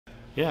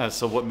Yeah,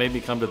 so what made me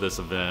come to this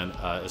event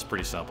is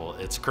pretty simple.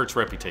 It's Kurt's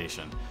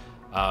reputation.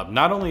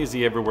 Not only is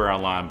he everywhere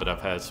online, but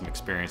I've had some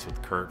experience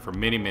with Kurt for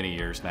many, many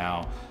years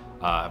now.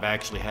 I've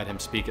actually had him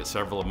speak at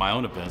several of my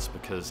own events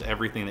because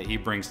everything that he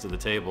brings to the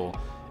table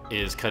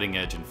is cutting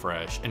edge and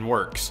fresh and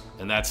works.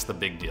 And that's the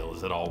big deal,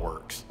 is it all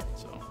works.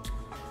 So,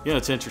 you know,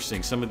 it's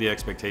interesting. Some of the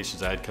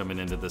expectations I had coming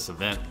into this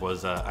event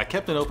was I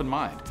kept an open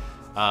mind.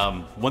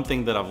 One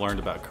thing that I've learned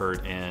about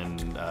Kurt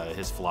and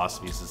his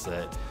philosophies is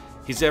that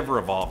he's ever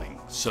evolving.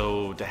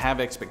 So to have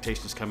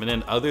expectations coming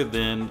in other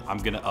than I'm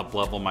gonna up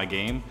level my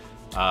game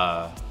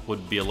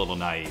would be a little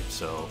naive.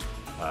 So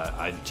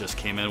I just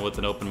came in with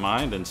an open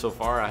mind, and so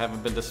far I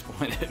haven't been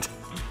disappointed.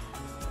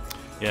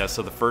 Yeah,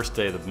 so the first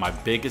day, my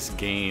biggest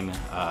gain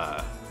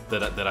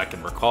that I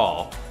can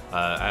recall,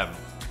 I have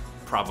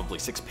probably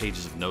 6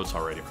 pages of notes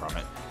already from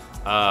it.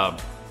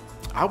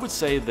 I would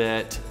say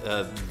that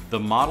the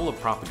model of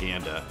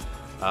propaganda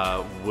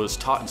was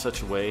taught in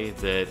such a way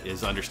that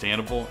is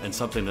understandable and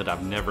something that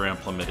I've never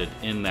implemented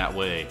in that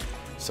way.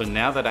 So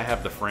now that I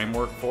have the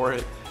framework for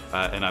it,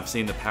 and I've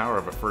seen the power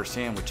of it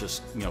firsthand with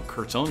just, you know,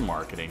 Kurt's own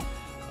marketing,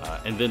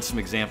 and then some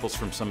examples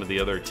from some of the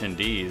other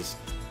attendees,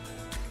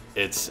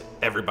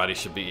 everybody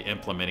should be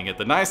implementing it.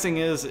 The nice thing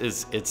is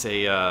it's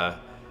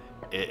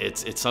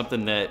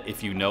something that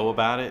if you know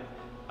about it,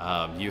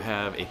 you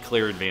have a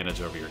clear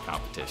advantage over your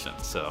competition.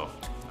 So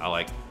I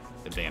like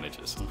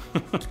advantages.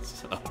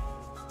 So.